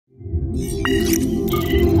From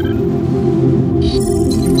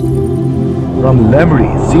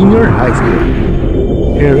Lemery Senior High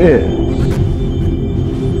School, here is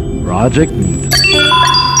Project Meet.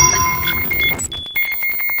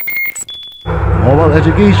 Mobile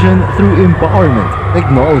Education through Empowerment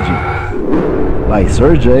Technology by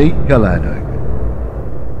Sergey Kalanag.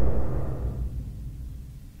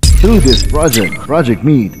 Through this Project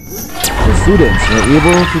Meet, the students are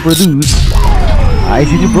able to produce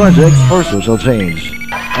ICT projects for social change.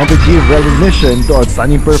 And to give recognition to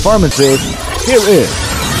outstanding performances, here is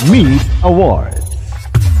Meet Awards.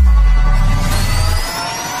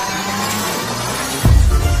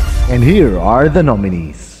 And here are the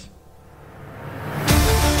nominees.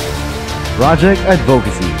 Project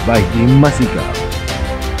Advocacy by Team Masika.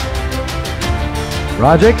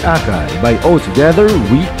 Project Akay by O Together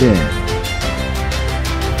We Can.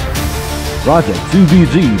 Project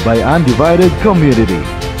 2BG by Undivided Community.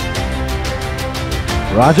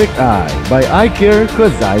 Project I by I Care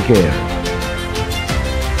Cause I Care.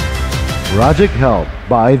 Project Help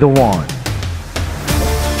by The One.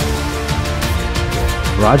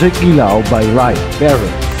 Project Ilaw by Light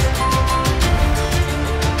Parents.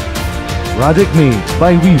 Project Mate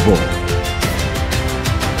by Wevo.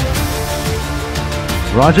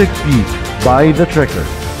 Project Peak by The Trekker.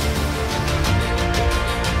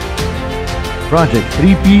 Project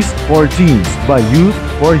 3-Piece for Teens by Youth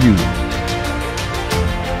for Youth.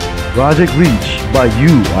 Project Reach by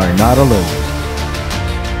You Are Not Alone.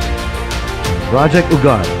 Project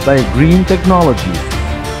Ugat by Green Technologies.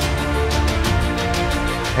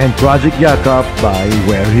 And Project Yakap by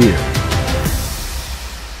We're Here.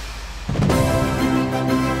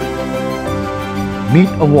 Meet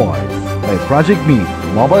Awards by Project Meet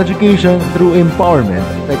Mobile Education through Empowerment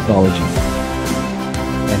Technology.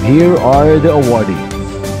 And here are the awardees.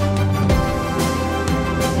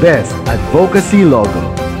 Best Advocacy Logo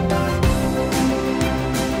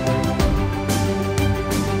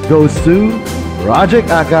goes to Project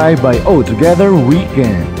Akay by O Together We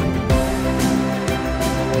Can.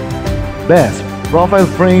 Best Profile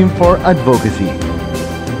Frame for Advocacy.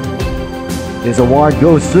 This award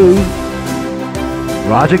goes to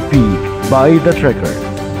Project Peak by The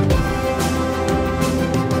Trekker.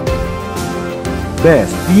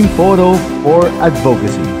 Best Team Photo for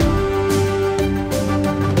Advocacy.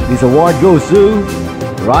 This award goes to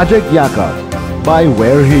Project Yakap by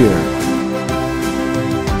We're Here.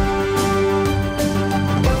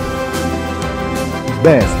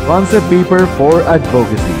 Best Concept Paper for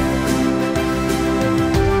Advocacy.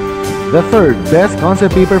 The third Best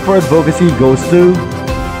Concept Paper for Advocacy goes to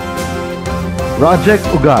Project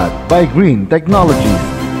Ugat by Green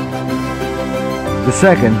Technologies. The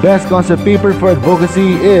second Best Concept Paper for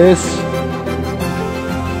Advocacy is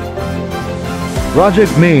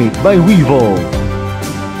Project Mate by Wevo.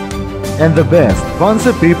 And the Best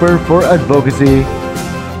Concept Paper for Advocacy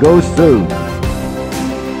goes to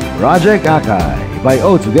Project Akay by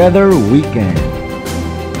O Together We Can.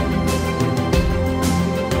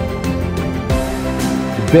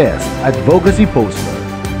 Best Advocacy Poster.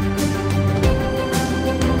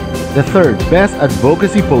 The third Best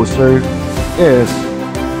Advocacy Poster is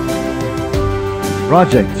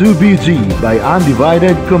Project 2BG by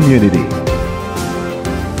Undivided Community.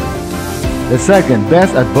 The second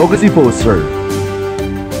Best Advocacy Poster,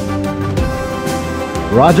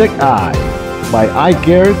 Project I by I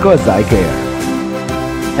Care Cause I Care.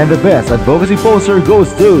 And the Best Advocacy Poster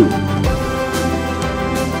goes to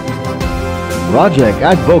Project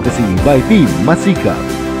Advocacy by Team Masika.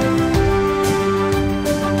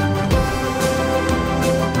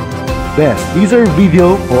 Best Teaser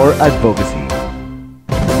Video for Advocacy.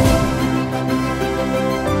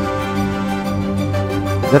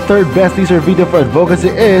 The third Best Teaser Video for Advocacy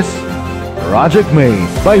is Project Mate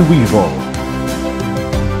by Wevo.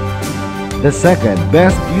 The second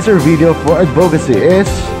Best Teaser Video for Advocacy is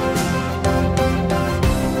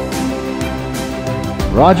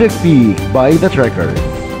Project Peak by The Trekker.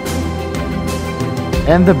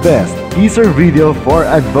 And the Best Teaser Video for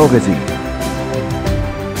Advocacy,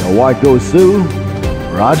 the award goes to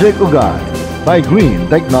Project Ugat by Green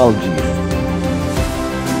Technologies.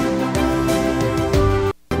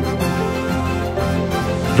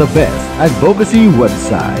 The Best Advocacy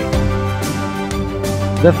Website.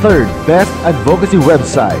 The third Best Advocacy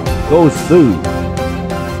Website goes to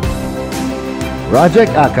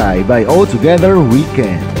Project Akay by O Together We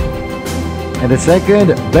Can. And the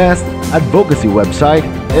second Best Advocacy Website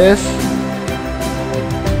is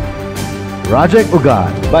Project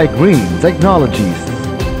Ugat by Green Technologies.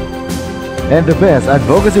 And the Best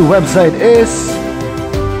Advocacy Website is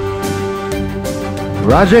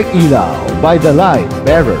Project Ilaw by the Light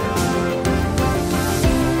Bearer.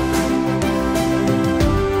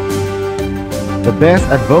 The Best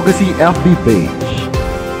Advocacy FB page.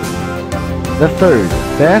 The third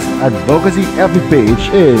Best Advocacy FB page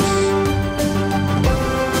is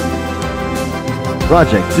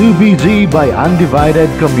Project 2BG by Undivided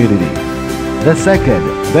Community. The second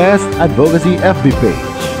Best Advocacy FB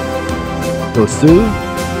page goes to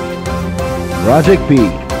Project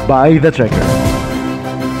Peak by The Trekker.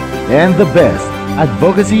 And the Best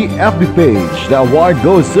Advocacy FB page, the award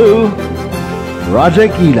goes to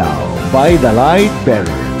Project Ilaw by The Light Bearer.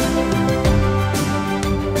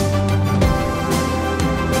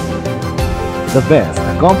 The Best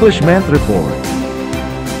Accomplishment Report.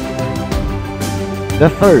 The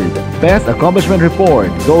third Best Accomplishment Report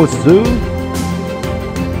goes to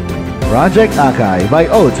Project Akay by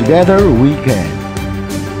All Together We Can.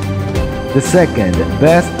 The second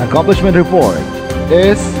Best Accomplishment Report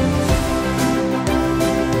is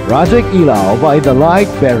Project Ilaw by The Light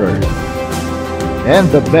Bearer. And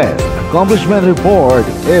the Best Accomplishment Report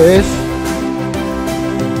is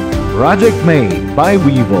Project Made by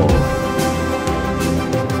Weevil.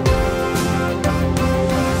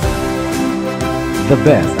 The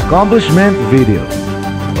Best Accomplishment Video.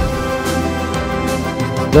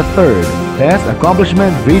 The third Best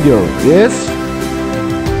Accomplishment Video is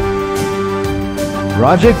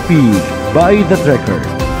Project Peak by The Trekker.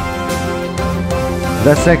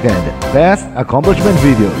 The second Best Accomplishment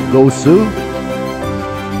Video goes to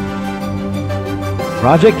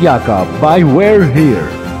Project Yakap by We're Here.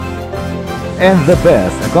 And the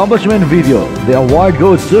Best Accomplishment Video, the award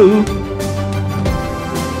goes to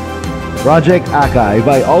Project Akay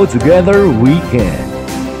by All Together We Can.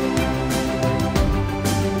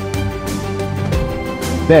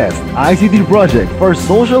 Best ICT Project for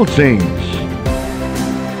Social Change.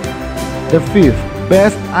 The fifth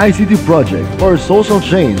Best ICT Project for Social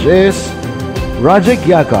Change is Project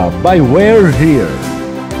Yakap by We're Here.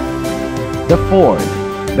 The fourth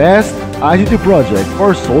Best ICT Project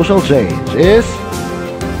for Social Change is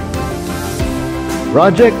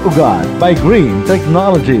Project Ugat by Green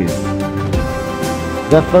Technologies.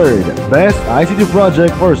 The third Best ICT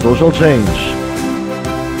Project for Social Change,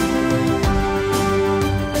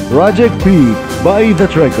 Project Peak by The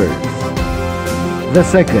Trekkers. The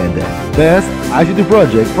second Best ICT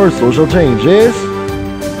Project for Social Change is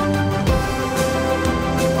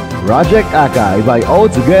Project Akay by All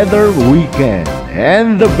Together We Can.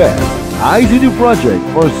 And the Best ICT Project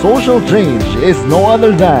for Social Change is no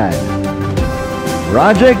other than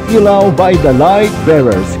Project Ilaw by The Light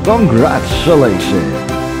Bearers. Congratulations!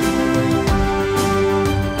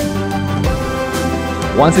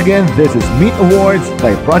 Once again, this is Meet Awards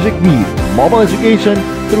by Project Meet, Mobile Education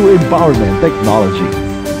through Empowerment Technologies.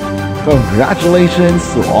 Congratulations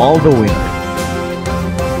to all the winners.